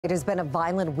It has been a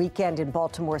violent weekend in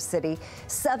Baltimore City.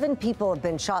 7 people have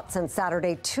been shot since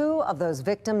Saturday. 2 of those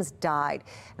victims died.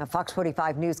 Now, Fox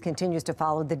 45 News continues to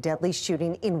follow the deadly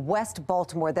shooting in West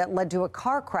Baltimore that led to a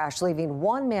car crash, leaving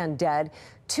 1 man dead,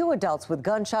 2 adults with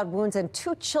gunshot wounds, and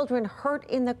 2 children hurt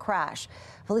in the crash.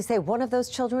 Police say one of those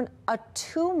children, a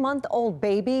 2-month-old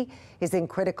baby, is in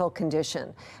critical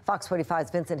condition. Fox 45's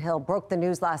Vincent Hill broke the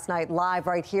news last night live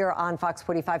right here on Fox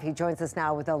 45. He joins us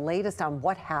now with the latest on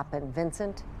what happened.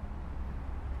 Vincent?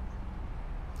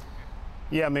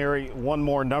 Yeah, Mary, one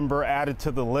more number added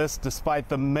to the list despite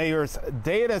the mayor's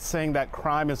data saying that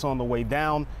crime is on the way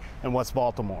down in West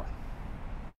Baltimore.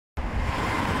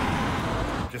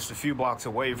 Just a few blocks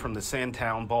away from the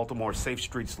Sandtown, Baltimore Safe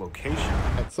Streets location.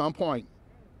 At some point,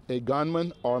 a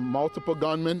gunman or multiple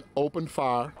gunmen opened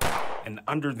fire. And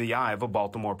under the eye of a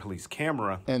Baltimore police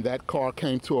camera. And that car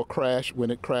came to a crash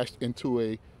when it crashed into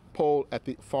a pole at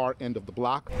the far end of the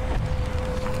block.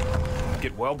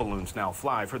 Get well balloons now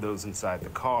fly for those inside the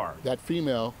car. That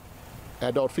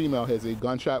adult female has a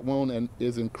gunshot wound and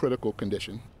is in critical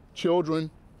condition. Children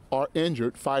are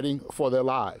injured fighting for their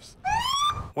lives.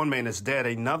 1 man is dead,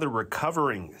 another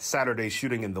recovering. Saturday's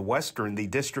shooting in the Western, the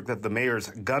district of the mayor's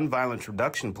gun violence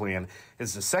reduction plan,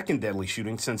 is the second deadly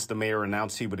shooting since the mayor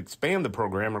announced he would expand the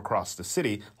program across the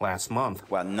city last month.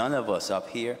 While none of us up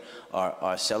here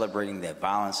are celebrating that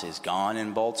violence is gone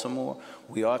in Baltimore,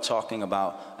 we are talking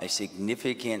about a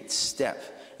significant step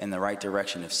in the right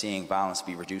direction of seeing violence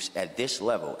be reduced at this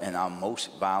level in our most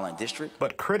violent district.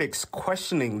 But critics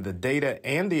questioning the data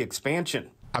and the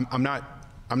expansion. I'm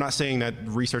not saying that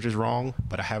research is wrong,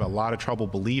 but I have a lot of trouble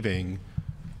believing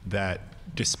that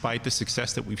despite the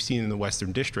success that we've seen in the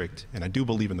Western District, and I do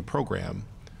believe in the program,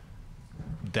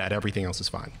 that everything else is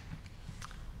fine,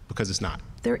 because it's not.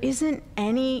 There isn't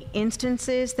any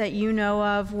instances that you know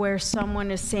of where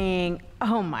someone is saying,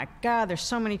 oh my God, there's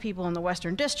so many people in the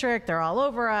Western District, they're all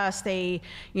over us, they,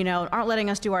 aren't letting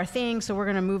us do our thing, so we're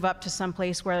gonna move up to some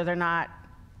place where they're not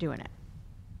doing it.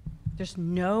 There's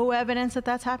no evidence that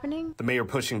that's happening? The mayor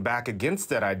pushing back against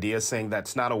that idea, saying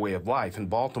that's not a way of life in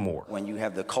Baltimore. When you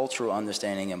have the cultural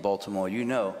understanding in Baltimore, you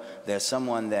know that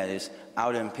someone that is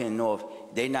out in Penn North,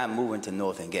 they're not moving to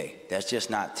North and Gay. That's just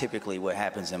not typically what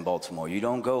happens in Baltimore. You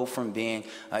don't go from being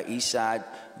an East Side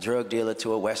drug dealer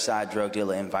to a West Side drug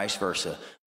dealer and vice versa.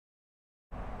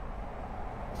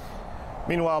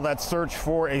 Meanwhile, that search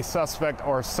for a suspect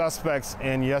or suspects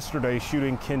in yesterday's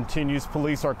shooting continues.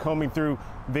 Police are combing through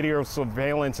video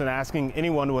surveillance and asking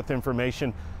anyone with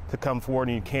information to come forward,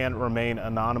 and you can remain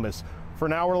anonymous. For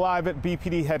now, we're live at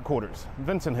BPD headquarters.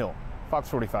 Vincent Hill, Fox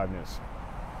 45 News.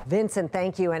 Vincent,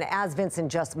 thank you. And as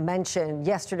Vincent just mentioned,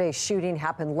 yesterday's shooting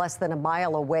happened less than a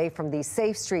mile away from the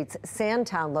Safe Streets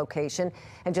Sandtown location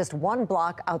and just 1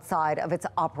 block outside of its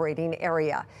operating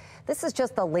area. This is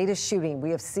just the latest shooting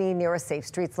we have seen near a Safe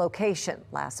Streets location.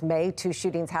 Last May, 2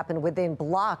 shootings happened within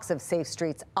blocks of Safe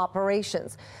Streets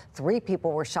operations. 3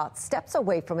 people were shot steps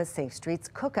away from a Safe Streets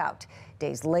cookout.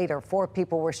 Days later, 4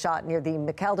 people were shot near the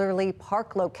McElderly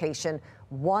Park location.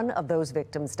 1 of those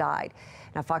victims died.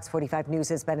 Now, Fox 45 News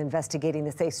has been investigating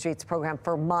the Safe Streets program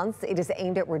for months. It is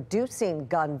aimed at reducing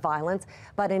gun violence,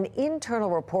 but an internal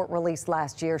report released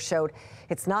last year showed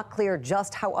it's not clear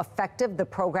just how effective the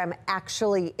program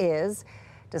actually is.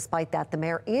 Despite that, the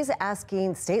mayor is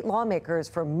asking state lawmakers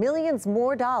for millions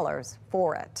more dollars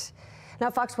for it. Now,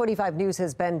 Fox 45 News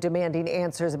has been demanding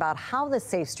answers about how the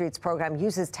Safe Streets program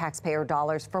uses taxpayer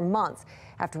dollars for months.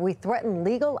 After we threatened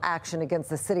legal action against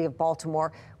the city of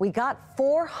Baltimore, we got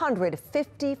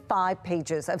 455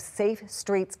 pages of Safe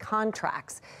Streets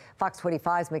contracts. Fox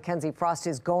 45's Mackenzie Frost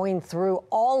is going through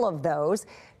all of those,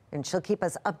 and she'll keep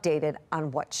us updated on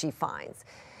what she finds.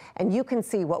 And you can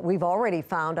see what we've already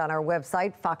found on our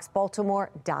website,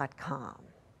 foxbaltimore.com.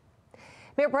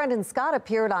 Mayor Brandon Scott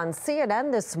appeared on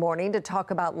CNN this morning to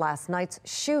talk about last night's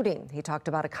shooting. He talked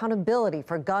about accountability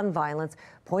for gun violence,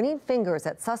 pointing fingers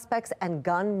at suspects and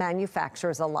gun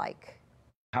manufacturers alike.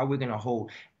 How we're going to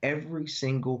hold every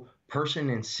single person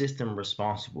and system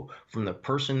responsible, from the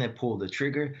person that pulled the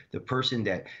trigger, the person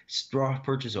that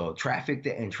purchased or trafficked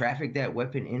that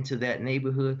weapon into that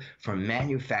neighborhood, from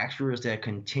manufacturers that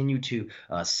continue to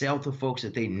sell to folks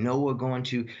that they know are going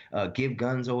to give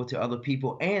guns over to other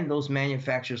people, and those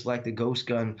manufacturers like the ghost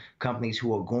gun companies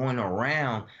who are going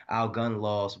around our gun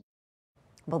laws.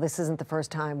 Well, this isn't the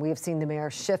first time we have seen the mayor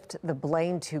shift the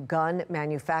blame to gun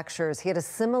manufacturers. He had a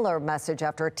similar message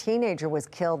after a teenager was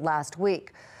killed last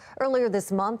week. Earlier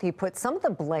this month, he put some of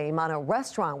the blame on a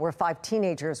restaurant where 5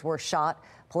 teenagers were shot.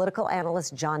 Political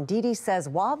analyst John Deedy says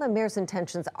while the mayor's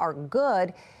intentions are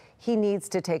good, he needs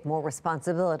to take more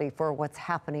responsibility for what's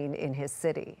happening in his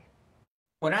city.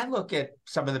 When I look at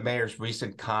some of the mayor's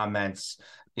recent comments,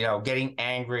 getting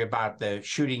angry about the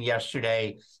shooting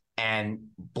yesterday and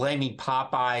blaming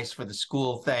Popeyes for the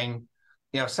school thing,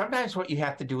 sometimes what you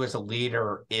have to do as a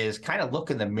leader is kind of look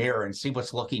in the mirror and see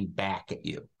what's looking back at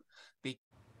you.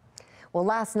 Well,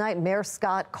 last night, Mayor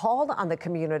Scott called on the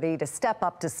community to step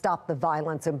up to stop the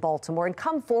violence in Baltimore and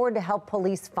come forward to help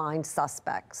police find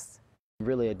suspects.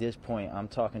 Really, at this point, I'm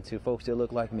talking to folks that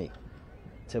look like me,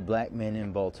 to black men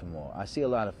in Baltimore. I see a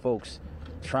lot of folks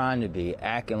trying to be,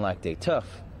 acting like they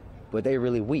tough, but they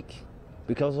really weak,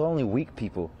 because only weak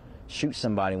people shoot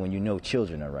somebody when you know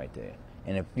children are right there.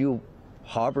 And if you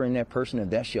harboring that person, if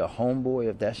that's your homeboy,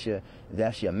 if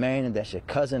that's your man, if that's your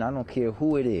cousin, I don't care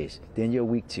who it is, then you're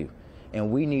weak too. And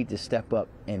we need to step up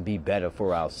and be better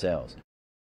for ourselves.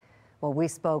 Well, we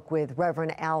spoke with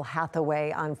Reverend Al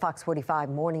Hathaway on Fox 45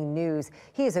 Morning News.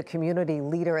 He is a community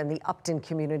leader in the Upton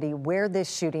community where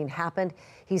this shooting happened.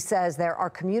 He says there are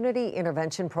community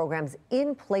intervention programs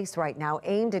in place right now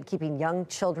aimed at keeping young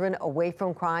children away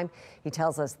from crime. He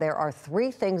tells us there are 3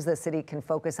 things the city can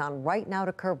focus on right now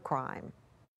to curb crime.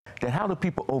 That how do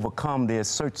people overcome their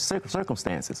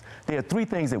circumstances? There are 3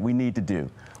 things that we need to do.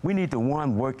 We need to,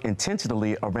 1, work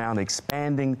intentionally around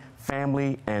expanding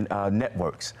family and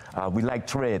networks. We like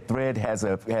TREAD. TREAD has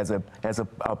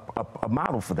a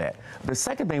model for that. The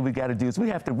second thing we've got to do is we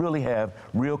have to really have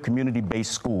real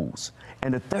community-based schools.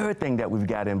 And the third thing that we've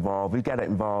got to involve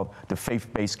the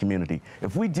faith-based community.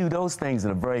 If we do those things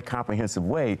in a very comprehensive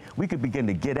way, we could begin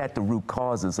to get at the root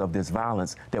causes of this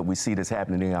violence that we see that's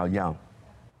happening in our young.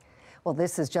 Well,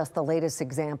 this is just the latest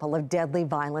example of deadly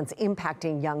violence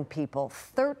impacting young people.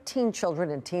 13 children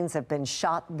and teens have been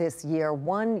shot this year,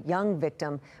 1 young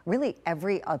victim really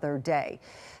every other day.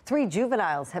 3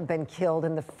 juveniles have been killed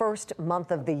in the first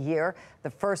month of the year. The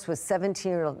first was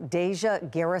 17-year-old Deja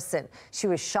Garrison. She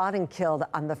was shot and killed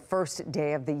on the first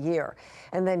day of the year.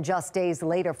 And then just days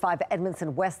later, 5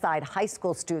 Edmondson Westside High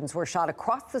School students were shot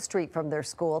across the street from their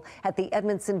school at the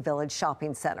Edmondson Village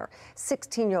Shopping Center.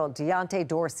 16-year-old Deontay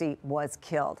Dorsey was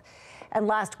killed. And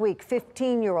last week,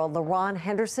 15-year-old LaRon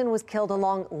Henderson was killed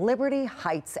along Liberty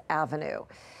Heights Avenue.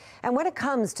 And when it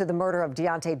comes to the murder of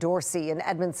Deontay Dorsey in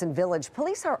Edmondson Village,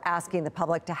 police are asking the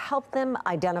public to help them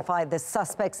identify the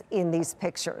suspects in these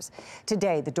pictures.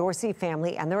 Today, the Dorsey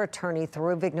family and their attorney,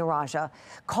 Thuru Vignaraja,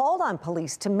 called on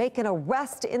police to make an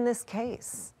arrest in this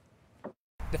case.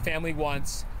 The family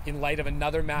wants, in light of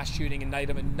another mass shooting, in light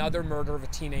of another murder of a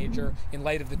teenager, in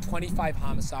light of the 25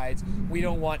 homicides, we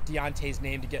don't want Deontay's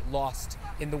name to get lost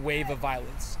in the wave of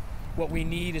violence. What we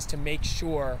need is to make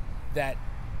sure that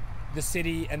the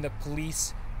city and the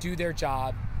police do their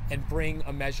job and bring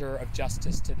a measure of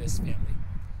justice to this family.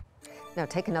 Now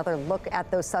take another look at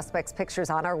those suspects' pictures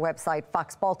on our website,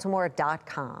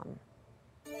 foxbaltimore.com.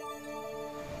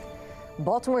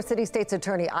 Baltimore City State's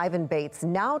Attorney Ivan Bates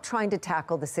now trying to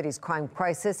tackle the city's crime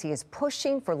crisis. He is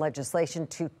pushing for legislation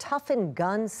to toughen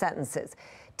gun sentences.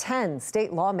 10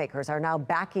 state lawmakers are now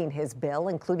backing his bill,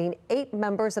 including 8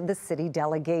 members of the city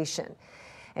delegation.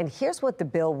 And here's what the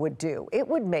bill would do. It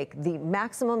would make the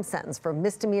maximum sentence for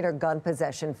misdemeanor gun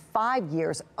possession 5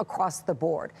 years across the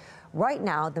board. Right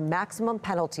now, the maximum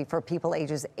penalty for people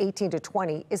ages 18 to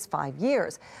 20 is 5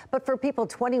 years. But for people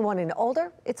 21 and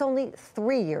older, it's only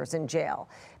 3 years in jail.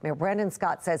 Mayor Brandon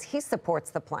Scott says he supports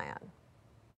the plan.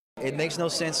 It makes no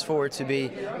sense for it to be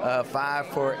 5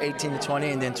 for 18 to 20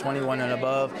 and then 21 and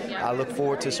above. I look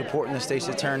forward to supporting the state's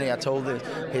attorney. I told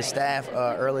his staff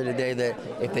earlier today that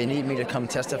if they need me to come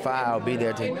testify, I'll be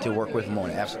there to work with them on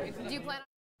it. Absolutely.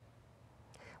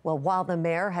 Well, while the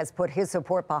mayor has put his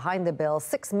support behind the bill,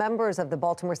 6 members of the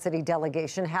Baltimore City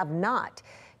delegation have not.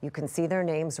 You can see their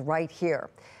names right here.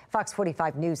 Fox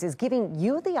 45 News is giving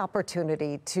you the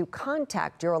opportunity to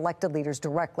contact your elected leaders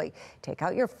directly. Take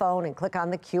out your phone and click on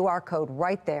the QR code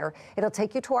right there. It'll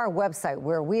take you to our website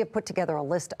where we have put together a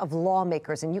list of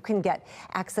lawmakers, and you can get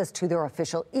access to their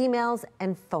official emails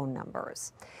and phone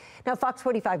numbers. Now, Fox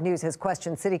 45 News has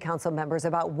questioned city council members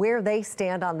about where they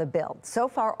stand on the bill. So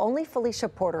far, only Felicia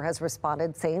Porter has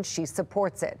responded, saying she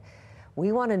supports it.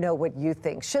 We want to know what you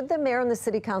think. Should the mayor and the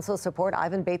city council support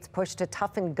Ivan Bates' push to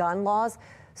toughen gun laws?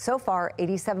 So far,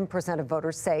 87% of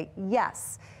voters say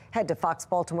yes. Head to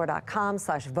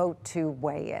foxbaltimore.com/vote to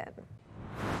weigh in.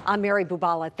 I'm Mary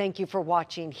Bubala. Thank you for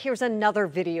watching. Here's another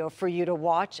video for you to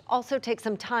watch. Also, take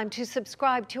some time to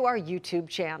subscribe to our YouTube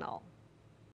channel.